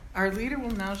Our leader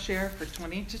will now share for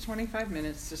 20 to 25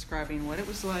 minutes describing what it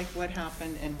was like, what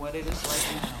happened, and what it is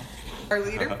like now. Our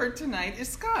leader for tonight is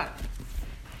Scott.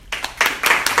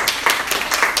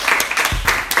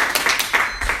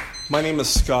 My name is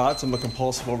Scott. I'm a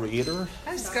compulsive overeater.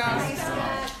 Hi, Scott. Hi,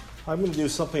 Scott. I'm going to do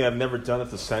something I've never done at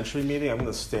the Century meeting. I'm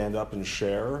going to stand up and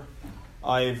share.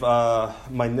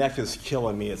 My neck is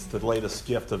killing me. It's the latest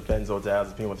gift of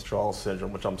benzodiazepine withdrawal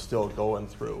syndrome, which I'm still going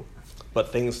through.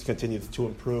 But things continue to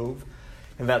improve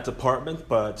in that department,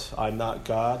 but I'm not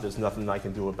God. There's nothing I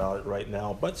can do about it right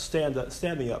now. But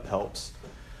standing up helps.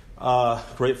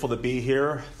 Grateful to be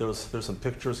here. There's some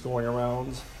pictures going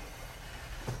around.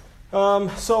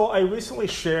 So I recently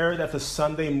shared at the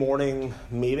Sunday morning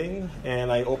meeting,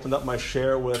 and I opened up my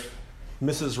share with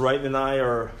Mrs. Wright and I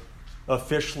are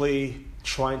officially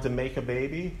trying to make a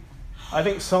baby. I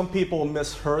think some people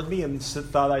misheard me and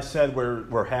thought I said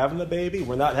we're having a baby.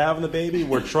 We're not having a baby.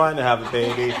 We're trying to have a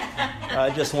baby. I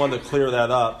just wanted to clear that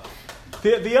up.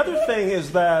 The other thing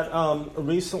is that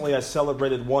recently I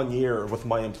celebrated 1 year with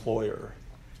my employer,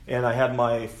 and I had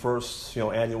my first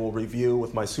annual review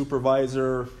with my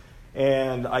supervisor,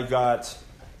 and I got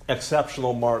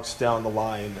exceptional marks down the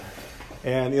line.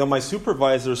 And my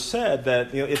supervisor said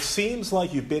that it seems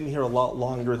like you've been here a lot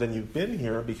longer than you've been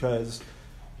here because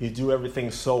you do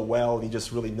everything so well, and you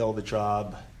just really know the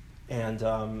job.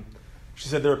 And she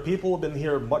said, there are people who have been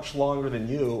here much longer than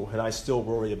you, and I still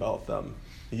worry about them.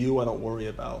 You, I don't worry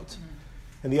about.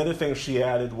 And the other thing she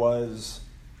added was,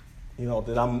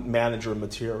 that I'm manager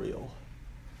material.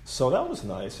 So that was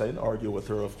nice. I didn't argue with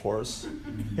her, of course.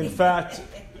 In fact,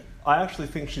 I actually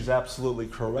think she's absolutely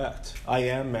correct. I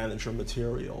am manager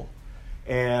material.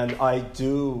 And I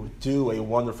do a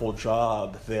wonderful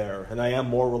job there. And I am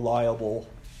more reliable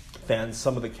than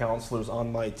some of the counselors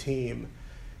on my team.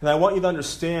 And I want you to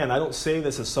understand, I don't say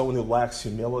this as someone who lacks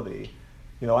humility.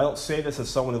 I don't say this as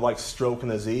someone who likes stroking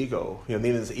his ego,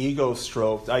 needing his ego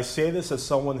stroked. I say this as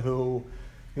someone who,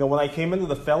 when I came into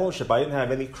the fellowship, I didn't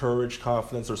have any courage,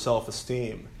 confidence, or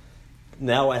self-esteem.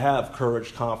 Now I have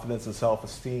courage, confidence, and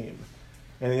self-esteem.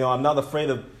 And, I'm not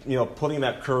afraid of, putting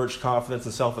that courage, confidence,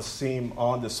 and self-esteem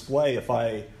on display if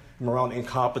I am around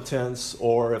incompetence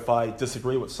or if I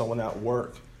disagree with someone at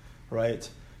work. Right?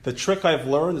 The trick I've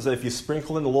learned is that if you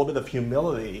sprinkle in a little bit of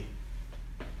humility,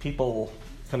 people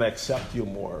can accept you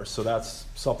more. So that's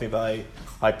something that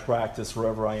I practice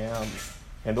wherever I am.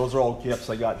 And those are all gifts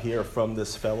I got here from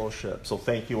this fellowship. So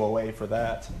thank you, OA, for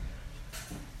that.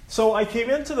 So I came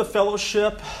into the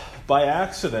fellowship by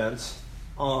accident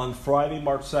on Friday,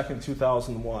 March 2nd,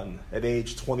 2001. At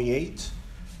age 28,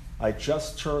 I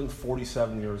just turned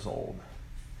 47 years old.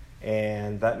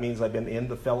 And that means I've been in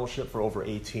the fellowship for over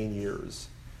 18 years.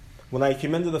 When I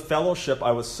came into the fellowship,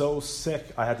 I was so sick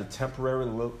I had to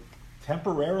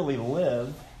temporarily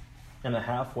live in a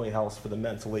halfway house for the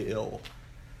mentally ill.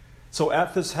 So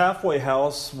at this halfway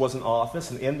house was an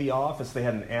office, and in the office they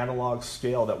had an analog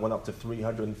scale that went up to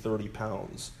 330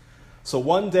 pounds. So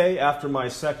one day after my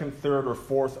second, third, or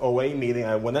fourth OA meeting,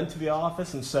 I went into the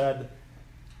office and said,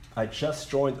 I just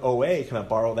joined OA, can I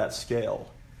borrow that scale?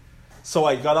 So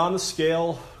I got on the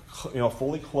scale,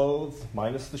 fully clothed,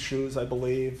 minus the shoes, I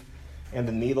believe, and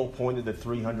the needle pointed at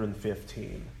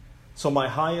 315. So my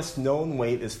highest known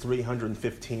weight is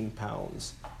 315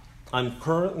 pounds. I'm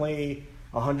currently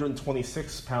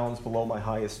 126 pounds below my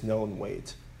highest known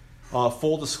weight.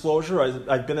 Full disclosure,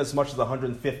 I've been as much as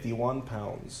 151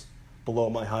 pounds below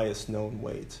my highest known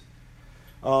weight.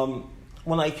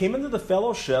 When I came into the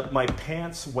fellowship, my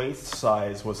pants waist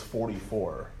size was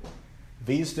 44.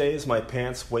 These days, my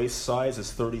pants waist size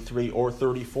is 33 or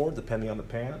 34, depending on the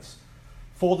pants.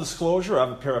 Full disclosure, I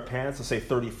have a pair of pants that say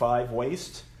 35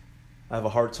 waist. I have a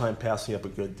hard time passing up a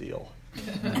good deal.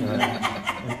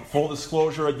 Full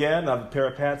disclosure again, I have a pair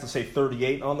of pants that say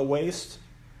 38 on the waist.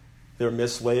 They're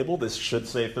mislabeled. This should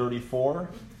say 34.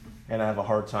 And I have a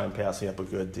hard time passing up a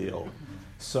good deal.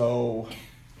 So,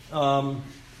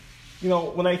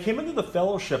 when I came into the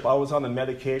fellowship, I was on the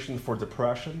medication for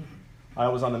depression. I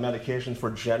was on the medication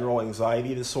for general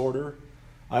anxiety disorder.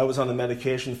 I was on the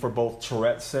medication for both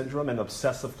Tourette syndrome and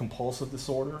obsessive compulsive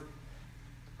disorder.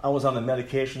 I was on the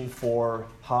medication for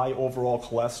high overall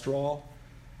cholesterol.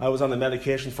 I was on the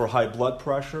medication for high blood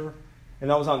pressure.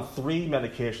 And I was on 3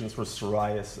 medications for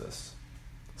psoriasis.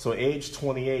 So age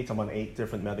 28, I'm on 8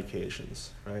 different medications,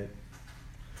 right?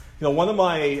 One of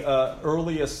my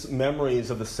earliest memories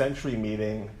of the Century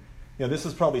meeting, this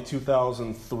is probably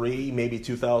 2003, maybe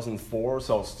 2004,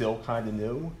 so still kind of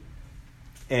new.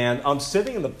 And I'm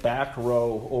sitting in the back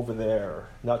row over there,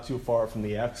 not too far from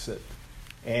the exit.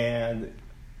 And,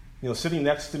 sitting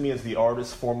next to me is the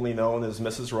artist formerly known as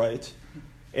Mrs. Wright.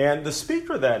 And the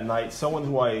speaker that night, someone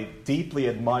who I deeply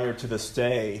admire to this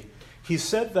day, he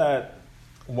said that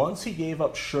once he gave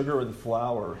up sugar and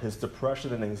flour, his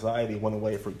depression and anxiety went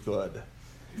away for good.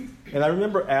 And I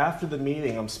remember after the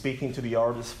meeting, I'm speaking to the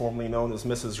artist formerly known as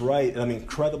Mrs. Wright, and I'm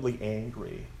incredibly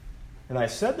angry. And I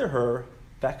said to her,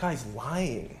 that guy's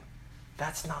lying.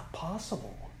 That's not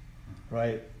possible,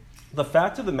 right? The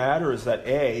fact of the matter is that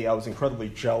A, I was incredibly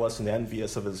jealous and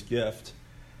envious of his gift.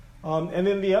 And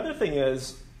then the other thing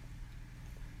is,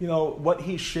 what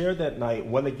he shared that night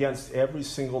went against every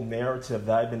single narrative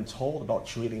that I've been told about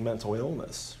treating mental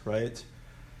illness, right?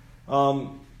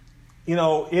 In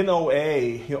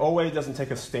OA, OA doesn't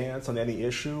take a stance on any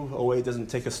issue. OA doesn't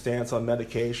take a stance on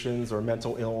medications or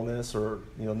mental illness or,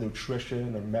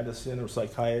 nutrition or medicine or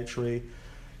psychiatry.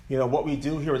 What we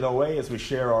do here at OA is we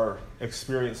share our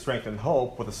experience, strength, and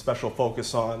hope with a special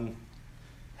focus on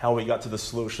how we got to the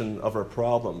solution of our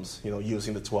problems,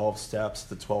 using the 12 steps,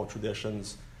 the 12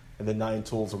 traditions, and the 9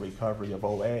 tools of recovery of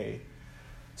OA.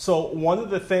 So one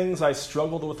of the things I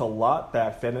struggled with a lot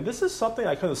back then, and this is something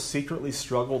I kind of secretly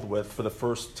struggled with for the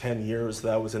first 10 years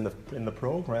that I was in the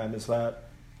program, is that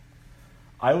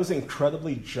I was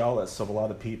incredibly jealous of a lot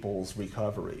of people's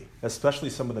recovery, especially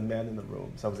some of the men in the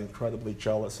rooms. I was incredibly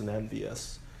jealous and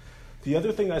envious. The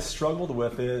other thing I struggled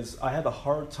with is I had a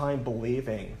hard time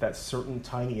believing that certain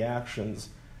tiny actions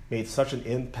made such an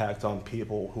impact on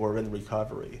people who are in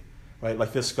recovery, right?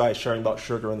 Like this guy sharing about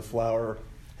sugar and flour,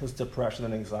 his depression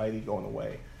and anxiety going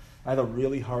away. I had a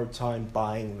really hard time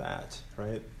buying that,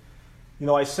 right?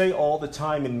 I say all the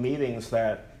time in meetings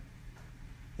that,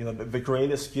 the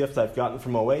greatest gift I've gotten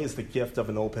from OA is the gift of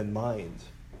an open mind.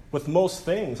 With most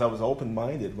things, I was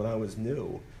open-minded when I was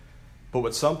new. But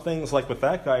with some things, like with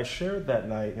that guy I shared that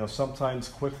night, sometimes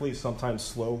quickly, sometimes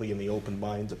slowly in the open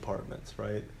mind department,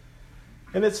 right?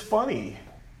 And it's funny.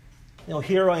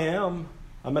 Here I am.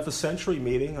 I'm at the Century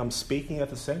meeting. I'm speaking at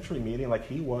the Century meeting like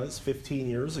he was 15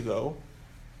 years ago.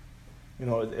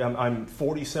 I'm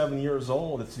 47 years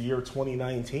old. It's the year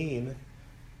 2019.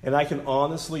 And I can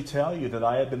honestly tell you that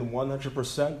I have been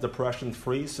 100%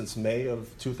 depression-free since May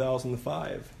of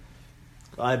 2005.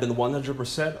 I've been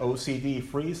 100%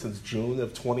 OCD-free since June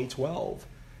of 2012.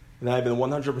 And I've been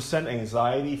 100%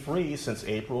 anxiety-free since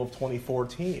April of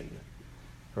 2014,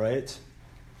 right?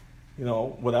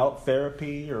 Without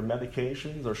therapy or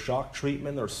medications or shock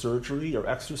treatment or surgery or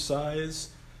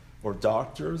exercise or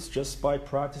doctors, just by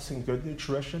practicing good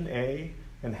nutrition, A,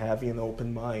 and having an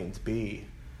open mind, B.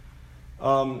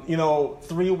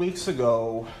 3 weeks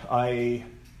ago, I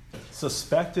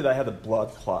suspected I had a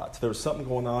blood clot. There was something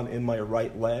going on in my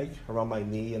right leg, around my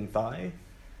knee and thigh.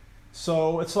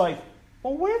 So it's like,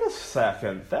 well, wait a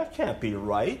second. That can't be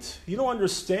right. You don't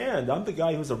understand. I'm the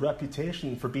guy who has a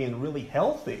reputation for being really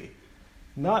healthy.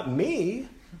 Not me.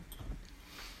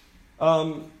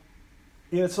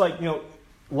 It's like,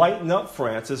 lighten up,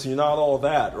 Francis. You're not all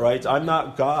that, right? I'm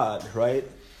not God, right?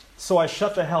 So I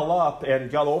shut the hell up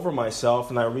and got over myself,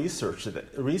 and I researched it,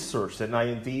 and I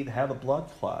indeed had a blood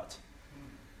clot.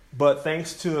 But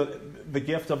thanks to the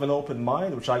gift of an open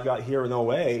mind, which I got here in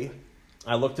OA,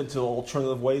 I looked into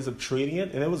alternative ways of treating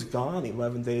it, and it was gone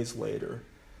 11 days later.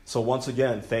 So once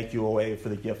again, thank you, OA, for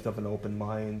the gift of an open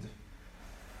mind.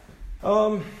 There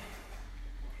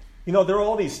are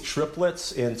all these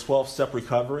triplets in 12-step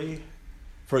recovery.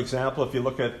 For example, if you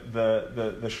look at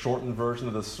the shortened version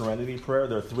of the Serenity Prayer,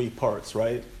 there are 3 parts,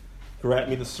 right? Grant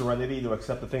me the serenity to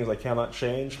accept the things I cannot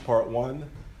change, part 1.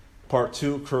 Part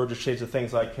 2, courage to change the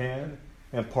things I can.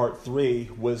 And part 3,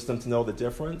 wisdom to know the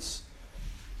difference.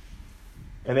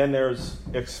 And then there's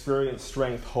experience,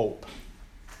 strength, hope.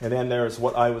 And then there's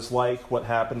what I was like, what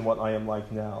happened, what I am like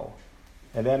now.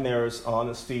 And then there's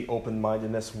honesty,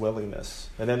 open-mindedness, willingness.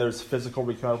 And then there's physical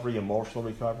recovery, emotional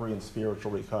recovery, and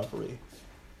spiritual recovery.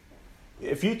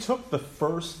 If you took the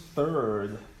first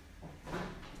third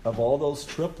of all those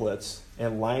triplets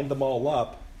and lined them all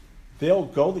up, they'll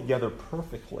go together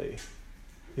perfectly.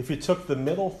 If you took the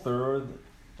middle third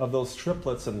of those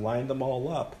triplets and lined them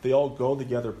all up, they all go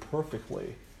together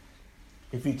perfectly.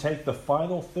 If you take the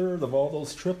final third of all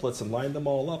those triplets and line them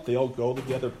all up, they all go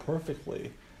together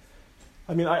perfectly.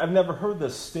 I mean, I've never heard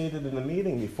this stated in a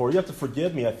meeting before. You have to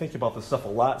forgive me. I think about this stuff a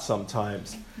lot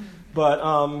sometimes. But,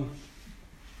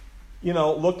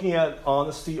 looking at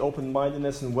honesty,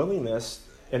 open-mindedness, and willingness,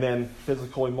 and then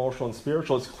physical, emotional, and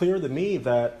spiritual, it's clear to me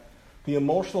that the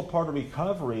emotional part of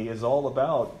recovery is all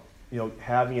about,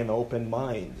 having an open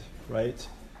mind, right?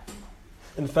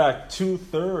 In fact,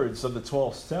 2/3 of the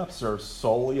 12 steps are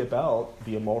solely about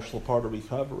the emotional part of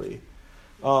recovery.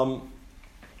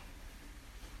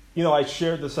 I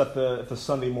shared this at the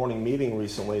Sunday morning meeting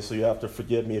recently, so you have to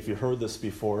forgive me if you heard this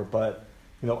before, but,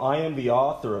 I am the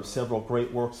author of several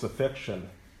great works of fiction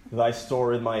that I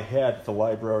store in my head at the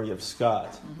Library of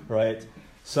Scott, right?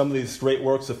 Some of these great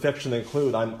works of fiction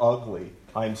include I'm ugly,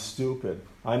 I'm stupid,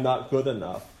 I'm not good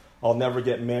enough, I'll never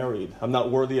get married, I'm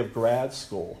not worthy of grad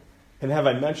school. And have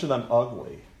I mentioned I'm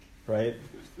ugly, right?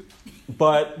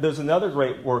 But there's another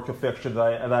great work of fiction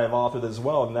that I've authored as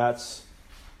well, and that's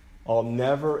I'll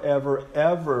never, ever,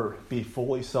 ever be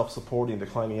fully self-supporting,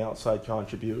 declining outside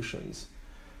contributions.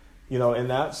 And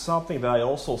that's something that I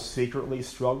also secretly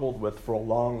struggled with for a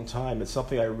long time. It's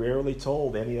something I rarely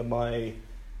told any of my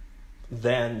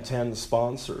then 10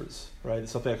 sponsors, right?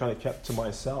 It's something I kind of kept to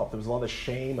myself. There was a lot of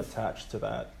shame attached to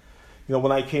that.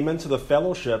 When I came into the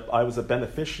fellowship, I was a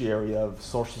beneficiary of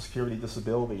Social Security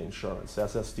Disability Insurance,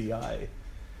 SSDI.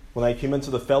 When I came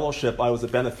into the fellowship, I was a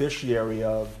beneficiary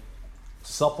of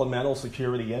Supplemental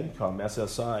Security Income,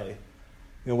 SSI.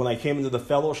 When I came into the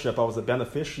fellowship, I was a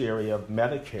beneficiary of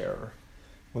Medicare.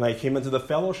 When I came into the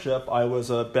fellowship, I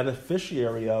was a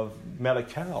beneficiary of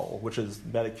Medi-Cal, which is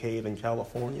Medicaid in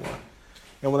California.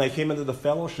 And when I came into the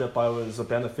fellowship, I was a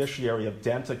beneficiary of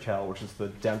Denti-Cal, which is the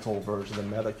dental version of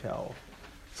Medi-Cal.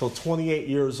 So 28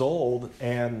 years old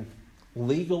and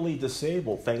legally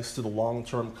disabled thanks to the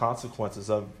long-term consequences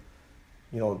of,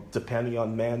 depending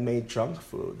on man-made junk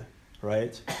food.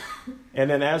 Right? And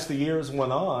then as the years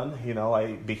went on,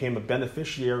 I became a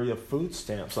beneficiary of food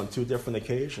stamps on 2 different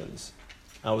occasions.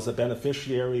 I was a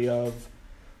beneficiary of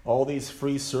all these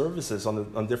free services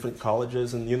on different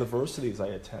colleges and universities I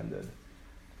attended.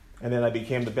 And then I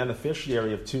became the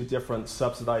beneficiary of 2 different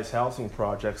subsidized housing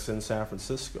projects in San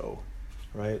Francisco,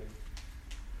 right?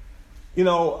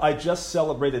 I just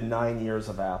celebrated 9 years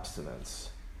of abstinence.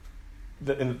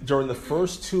 During the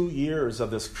first 2 years of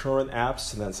this current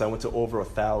abstinence, I went to over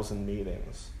 1,000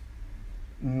 meetings.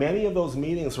 Many of those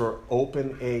meetings were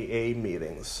open AA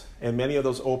meetings, and many of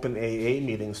those open AA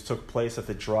meetings took place at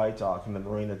the Dry Dock in the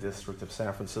Marina District of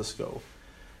San Francisco.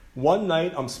 One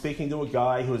night, I'm speaking to a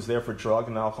guy who was there for drug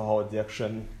and alcohol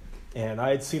addiction, and I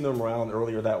had seen him around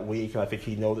earlier that week, and I think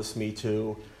he noticed me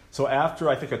too. So after,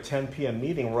 I think, a 10 p.m.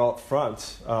 meeting, we're out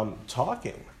front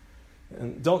talking.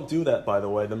 And don't do that, by the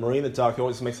way. The Marina Dock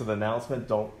always makes an announcement.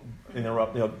 Don't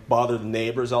interrupt, bother the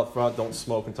neighbors out front. Don't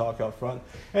smoke and talk out front.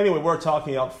 Anyway, we're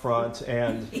talking out front,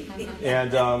 and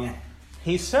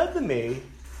he said to me,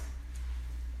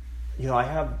 I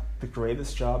have the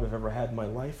greatest job I've ever had in my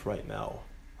life right now.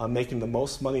 I'm making the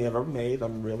most money I've ever made.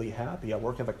 I'm really happy. I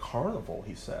work at the carnival,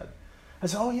 he said. I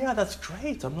said, oh, yeah, that's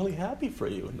great. I'm really happy for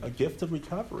you. A gift of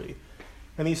recovery.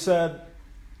 And he said,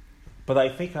 but I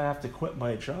think I have to quit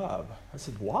my job. I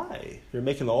said, why? You're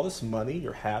making all this money,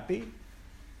 you're happy,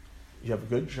 you have a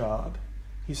good job.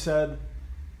 He said,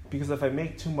 because if I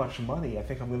make too much money, I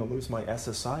think I'm going to lose my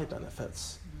SSI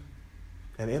benefits.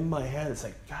 And in my head, it's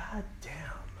like, God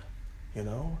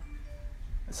damn,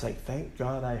 It's like, thank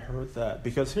God I heard that.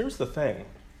 Because here's the thing.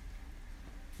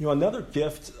 Another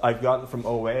gift I've gotten from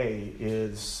OA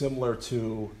is similar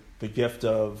to the gift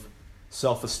of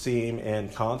self-esteem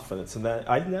and confidence, and that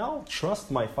I now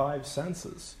trust my 5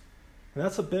 senses. And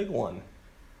that's a big one.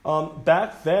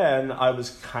 Back then, I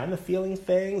was kind of feeling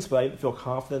things, but I didn't feel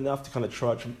confident enough to kind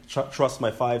of trust my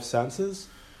 5 senses.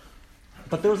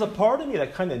 But there was a part of me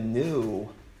that kind of knew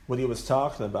what he was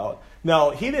talking about.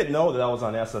 Now, he didn't know that I was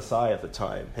on SSI at the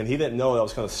time, and he didn't know that I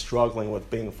was kind of struggling with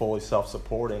being fully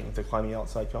self-supporting, declining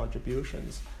outside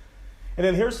contributions. And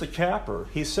then here's the capper.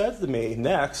 He said to me,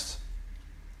 next,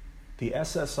 the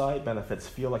SSI benefits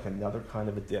feel like another kind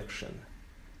of addiction.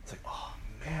 It's like, oh,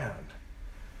 man.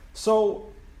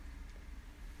 So,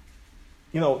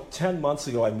 10 months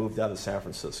ago, I moved out of San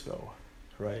Francisco,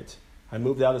 right? I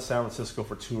moved out of San Francisco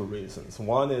for 2 reasons.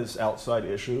 One is outside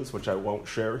issues, which I won't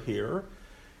share here.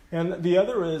 And the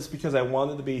other is because I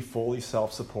wanted to be fully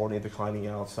self-supporting, declining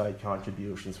outside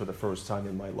contributions for the first time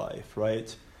in my life,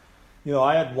 right?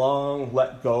 I had long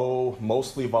let go,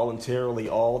 mostly voluntarily,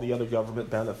 all the other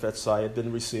government benefits I had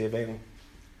been receiving.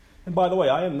 And by the way,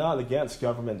 I am not against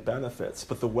government benefits,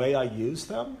 but the way I used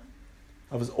them,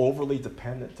 I was overly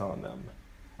dependent on them.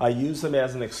 I used them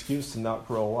as an excuse to not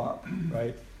grow up,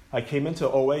 right? I came into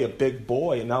OA a big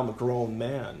boy, and now I'm a grown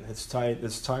man. It's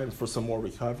time for some more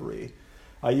recovery.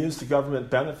 I used the government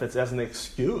benefits as an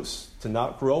excuse to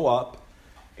not grow up,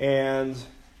 and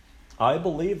I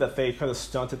believe that they kind of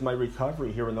stunted my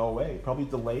recovery here in OA, probably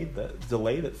delayed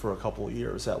it for a couple of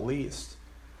years at least.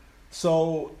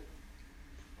 So,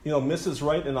 Mrs.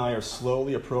 Wright and I are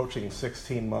slowly approaching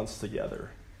 16 months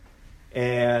together.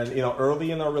 And,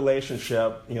 early in our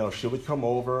relationship, she would come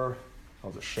over. I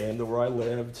was ashamed of where I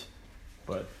lived.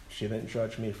 but she didn't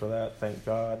judge me for that, thank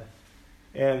God.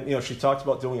 And, she talked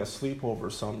about doing a sleepover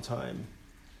sometime.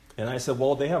 And I said,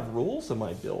 well, they have rules in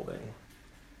my building.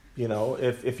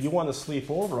 If you want to sleep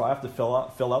over, I have to fill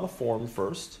out a form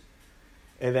first.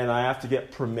 And then I have to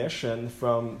get permission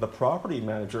from the property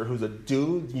manager, who's a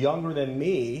dude younger than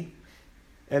me.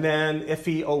 And then if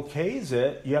he okays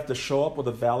it, you have to show up with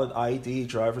a valid ID,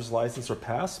 driver's license, or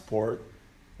passport,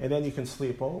 and then you can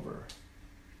sleep over.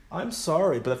 I'm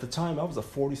sorry, but at the time I was a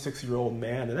 46-year-old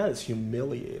man, and that is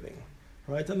humiliating.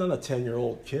 Right? I'm not a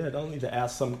 10-year-old kid. I don't need to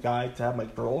ask some guy to have my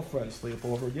girlfriend sleep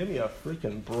over. Give me a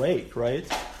freaking break, right?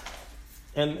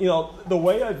 And, the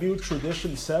way I view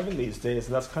Tradition 7 these days,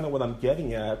 and that's kind of what I'm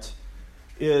getting at,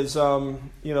 is,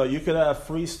 you could have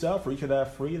free stuff or you could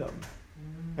have freedom.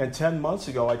 And 10 months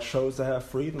ago, I chose to have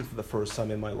freedom for the first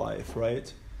time in my life,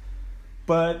 right?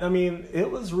 But,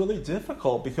 it was really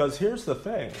difficult because here's the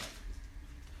thing.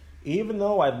 Even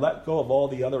though I let go of all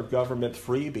the other government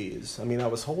freebies, I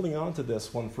was holding on to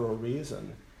this one for a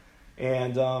reason.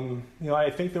 And, I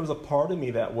think there was a part of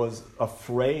me that was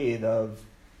afraid of,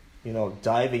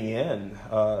 diving in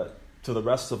to the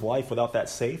rest of life without that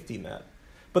safety net.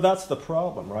 But that's the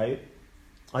problem, right?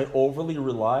 I overly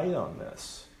relied on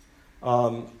this.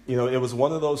 It was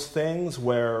one of those things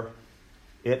where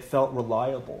it felt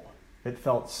reliable. It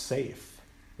felt safe.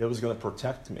 It was going to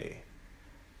protect me.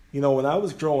 When I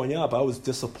was growing up, I was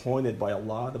disappointed by a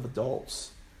lot of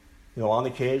adults. On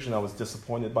occasion, I was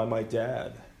disappointed by my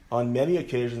dad. On many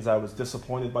occasions, I was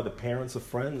disappointed by the parents of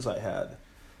friends I had.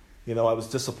 I was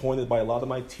disappointed by a lot of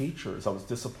my teachers. I was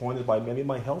disappointed by many of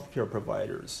my healthcare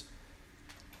providers.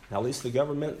 At least the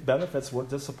government benefits weren't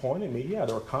disappointing me. Yeah,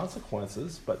 there were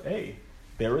consequences, but hey,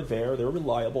 they were there. They were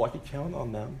reliable. I could count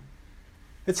on them.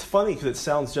 It's funny because it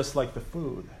sounds just like the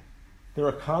food. There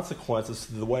are consequences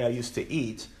to the way I used to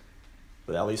eat,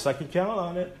 but at least I could count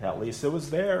on it. At least it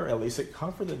was there. At least it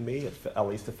comforted me. At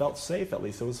least it felt safe. At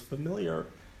least it was familiar,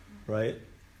 right?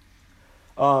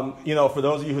 For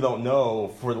those of you who don't know,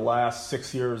 for the last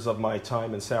 6 years of my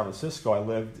time in San Francisco, I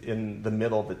lived in the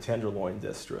middle of the Tenderloin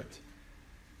district.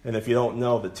 And if you don't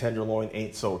know, the Tenderloin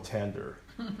ain't so tender,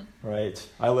 right?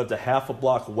 I lived a half a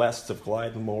block west of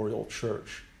Glide Memorial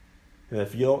Church. And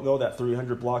if you don't know that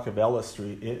 300 block of Ellis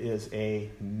Street, it is a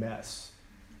mess.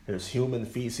 There's human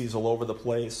feces all over the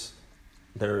place.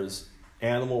 There's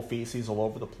animal feces all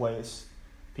over the place.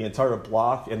 The entire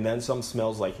block, and then some,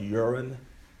 smells like urine.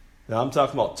 Now, I'm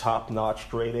talking about top-notch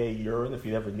grade A urine, if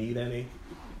you ever need any.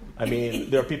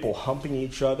 There are people humping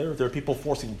each other. There are people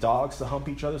forcing dogs to hump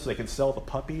each other so they can sell the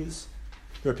puppies.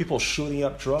 There are people shooting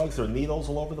up drugs. There are needles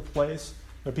all over the place.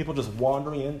 There are people just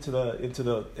wandering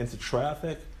into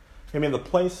traffic. The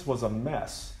place was a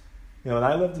mess. And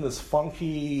I lived in this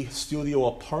funky studio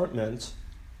apartment,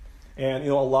 and,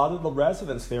 a lot of the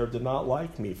residents there did not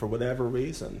like me for whatever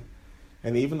reason.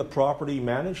 And even the property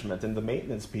management and the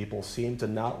maintenance people seemed to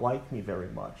not like me very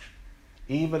much.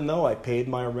 Even though I paid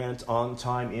my rent on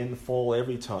time, in full,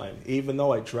 every time. Even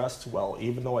though I dressed well.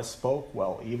 Even though I spoke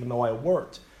well. Even though I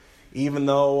worked. Even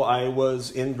though I was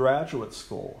in graduate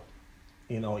school.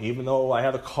 Even though I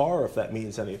had a car, if that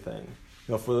means anything.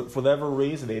 For whatever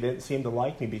reason, they didn't seem to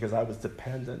like me because I was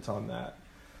dependent on that.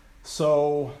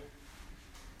 So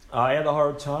I had a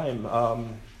hard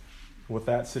time with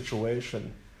that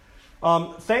situation.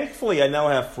 Thankfully, I now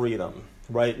have freedom,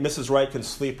 right? Mrs. Wright can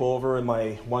sleep over in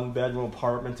my one-bedroom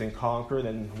apartment in Concord,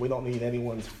 and we don't need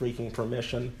anyone's freaking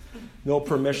permission. No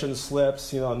permission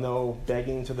slips, no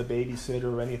begging to the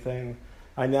babysitter or anything.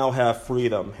 I now have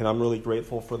freedom, and I'm really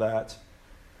grateful for that.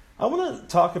 I want to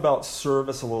talk about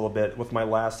service a little bit with my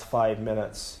last 5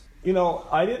 minutes.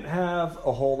 I didn't have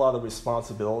a whole lot of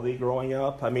responsibility growing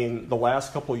up. The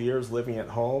last couple of years living at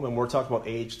home, and we're talking about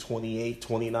age 28,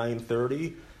 29,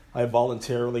 30, I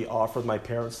voluntarily offered my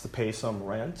parents to pay some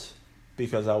rent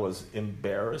because I was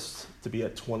embarrassed to be a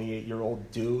 28-year-old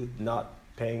dude not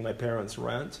paying my parents'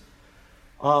 rent.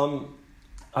 I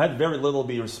had very little to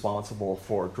be responsible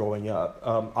for growing up.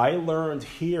 I learned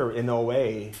here in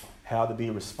OA how to be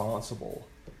responsible.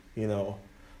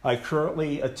 I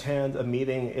currently attend a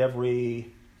meeting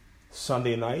every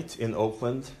Sunday night in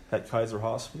Oakland at Kaiser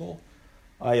Hospital.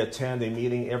 I attend a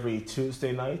meeting every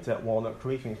Tuesday night at Walnut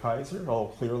Creek in Kaiser. Oh,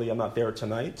 clearly I'm not there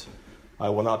tonight. I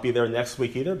will not be there next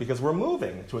week either because we're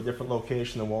moving to a different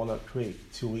location in Walnut Creek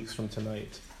 2 weeks from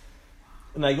tonight.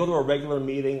 And I go to a regular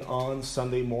meeting on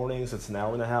Sunday mornings. It's an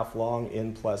hour and a half long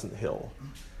in Pleasant Hill.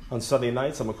 On Sunday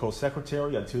nights, I'm a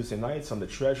co-secretary. On Tuesday nights, I'm the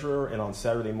treasurer. And on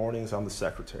Saturday mornings, I'm the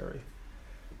secretary.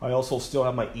 I also still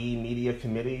have my e-media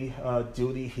committee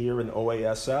duty here in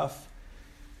OASF.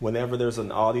 Whenever there's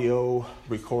an audio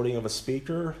recording of a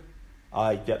speaker,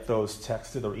 I get those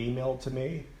texted or emailed to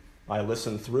me. I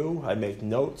listen through. I make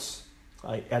notes.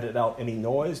 I edit out any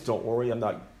noise. Don't worry, I'm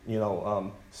not,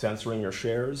 censoring your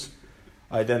shares.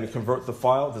 I then convert the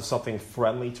file to something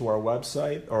friendly to our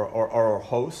website or our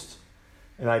host,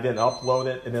 and I then upload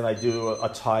it, and then I do a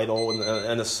title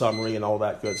and a summary and all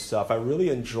that good stuff. I really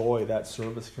enjoy that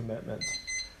service commitment.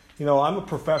 I'm a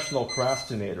professional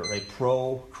procrastinator, a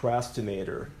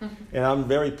procrastinator, and I'm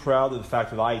very proud of the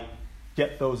fact that I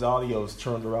get those audios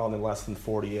turned around in less than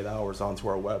 48 hours onto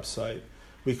our website.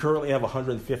 We currently have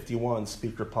 151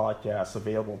 speaker podcasts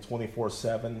available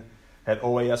 24/7 at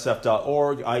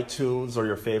oasf.org, iTunes, or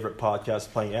your favorite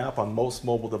podcast playing app on most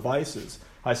mobile devices.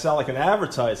 I sound like an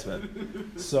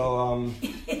advertisement,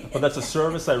 but that's a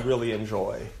service I really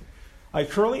enjoy. I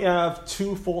currently have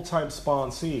 2 full-time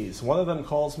sponsees. One of them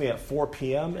calls me at 4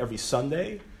 p.m. every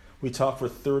Sunday. We talk for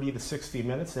 30 to 60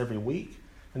 minutes every week.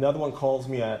 Another one calls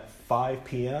me at 5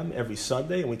 p.m. every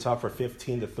Sunday, and we talk for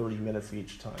 15 to 30 minutes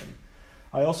each time.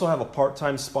 I also have a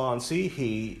part-time sponsee.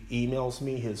 He emails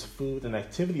me his food and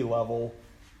activity level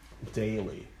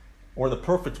daily. Or in the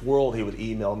perfect world, he would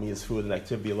email me his food and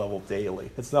activity level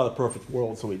daily. It's not a perfect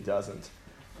world, so he doesn't.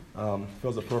 If it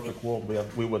was a perfect world,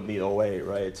 we wouldn't need OA,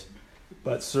 right?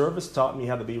 But service taught me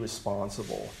how to be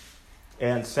responsible.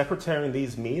 And secretarying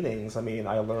these meetings, I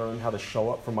learned how to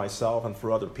show up for myself and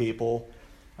for other people.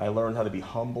 I learned how to be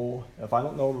humble. If I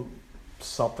don't know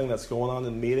something that's going on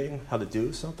in a meeting, how to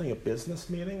do something, a business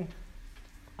meeting,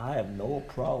 I have no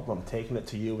problem taking it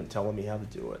to you and telling me how to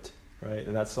do it, right?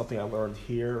 And that's something I learned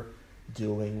here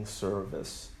doing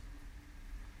service.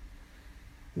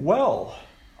 Well,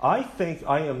 I think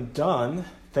I am done.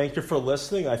 Thank you for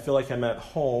listening. I feel like I'm at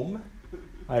home.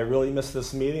 I really miss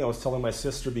this meeting. I was telling my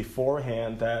sister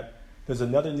beforehand that there's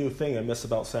another new thing I miss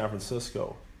about San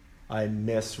Francisco. I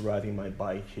miss riding my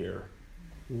bike here.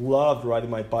 Loved riding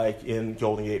my bike in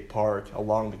Golden Gate Park,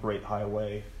 along the Great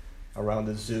Highway, around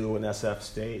the zoo in SF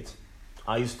State.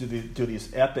 I used to do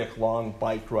these epic long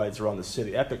bike rides around the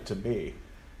city, epic to me,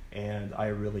 and I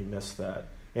really miss that.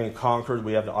 In Concord,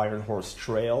 we have the Iron Horse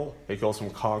Trail. It goes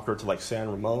from Concord to San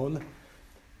Ramon.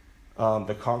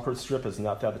 The Concord Strip is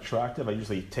not that attractive. I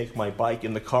usually take my bike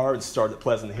in the car and start at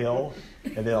Pleasant Hill,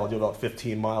 and then I'll do about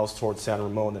 15 miles towards San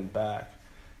Ramon and back.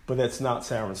 But it's not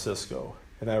San Francisco,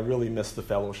 and I really miss the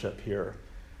fellowship here.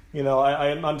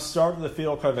 I'm starting to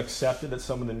feel kind of accepted at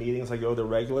some of the meetings I go to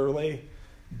regularly,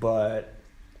 but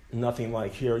nothing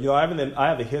like here. I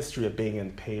have a history of being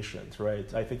impatient,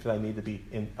 right? I think that I need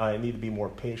to be more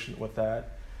patient with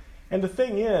that. And the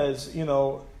thing is,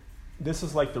 this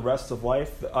is like the rest of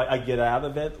life. I get out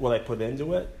of it what I put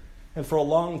into it. And for a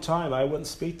long time, I wouldn't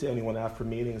speak to anyone after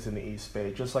meetings in the East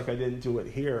Bay, just like I didn't do it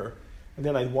here. And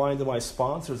then I'd whine to my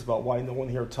sponsors about why no one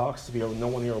here talks to me or no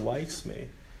one here likes me.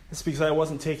 It's because I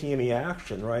wasn't taking any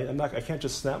action, right? I can't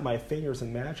just snap my fingers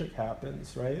and magic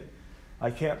happens, right? I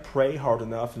can't pray hard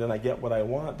enough and then I get what I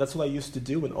want. That's what I used to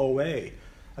do in OA.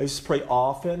 I used to pray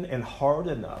often and hard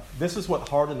enough. This is what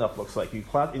hard enough looks like. You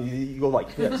clap and you go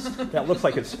like this. That looks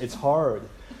like it's hard.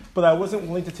 But I wasn't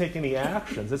willing to take any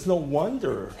actions. It's no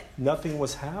wonder nothing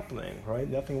was happening, right?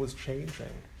 Nothing was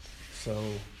changing. So,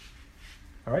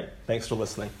 all right. Thanks for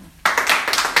listening.